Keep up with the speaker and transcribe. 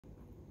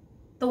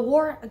The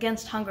war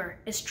against hunger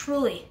is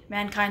truly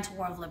mankind's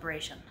war of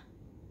liberation.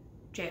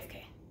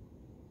 JFK.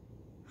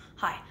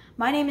 Hi,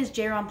 my name is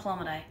Jayron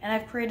Plumadi, and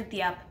I've created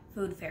the app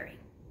FoodFerry.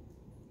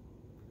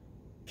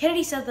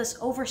 Kennedy said this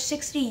over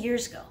 60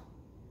 years ago,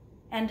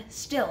 and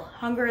still,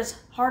 hunger is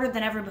harder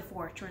than ever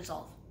before to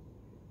resolve.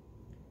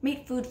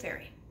 Meet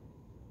FoodFerry.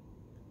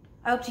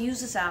 I hope to use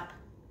this app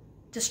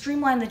to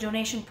streamline the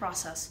donation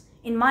process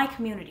in my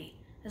community,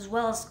 as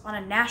well as on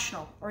a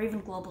national or even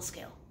global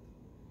scale.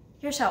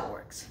 Here's how it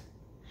works.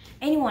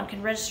 Anyone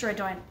can register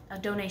a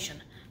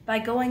donation by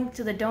going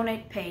to the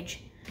donate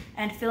page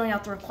and filling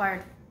out the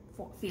required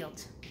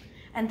fields.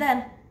 And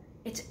then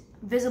it's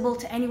visible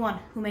to anyone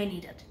who may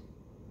need it.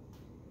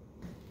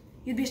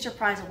 You'd be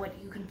surprised at what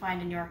you can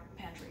find in your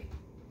pantry.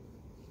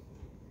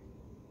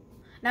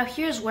 Now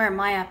here's where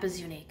my app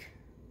is unique.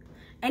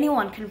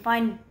 Anyone can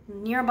find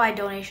nearby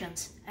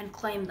donations and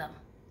claim them.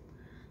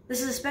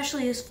 This is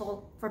especially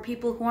useful for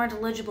people who aren't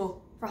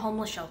eligible for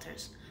homeless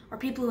shelters or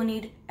people who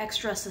need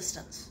extra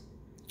assistance.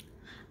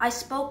 I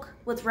spoke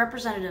with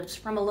representatives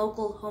from a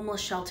local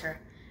homeless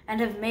shelter and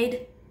have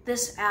made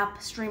this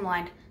app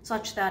streamlined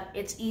such that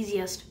it's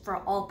easiest for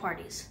all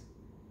parties.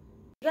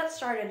 To get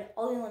started,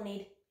 all you'll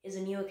need is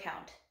a new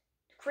account.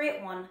 To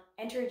create one,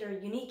 enter your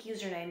unique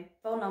username,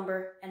 phone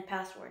number, and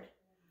password.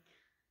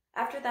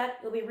 After that,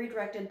 you'll be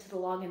redirected to the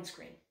login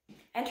screen.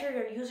 Enter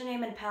your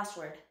username and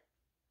password,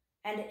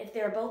 and if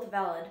they are both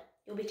valid,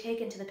 you'll be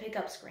taken to the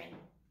pickup screen.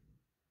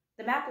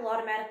 The map will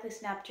automatically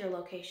snap to your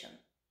location,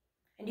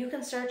 and you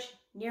can search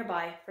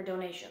nearby for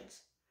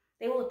donations.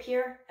 They will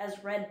appear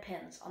as red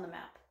pins on the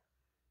map.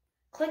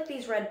 Click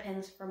these red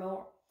pins for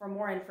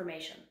more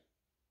information.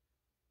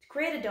 To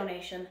create a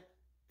donation,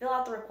 fill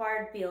out the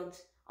required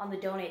fields on the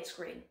donate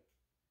screen.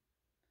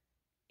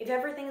 If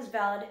everything is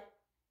valid,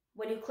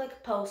 when you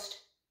click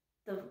post,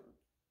 the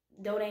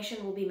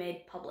donation will be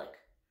made public.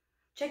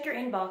 Check your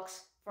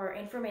inbox for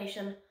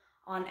information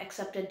on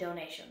accepted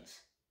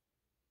donations.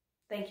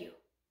 Thank you.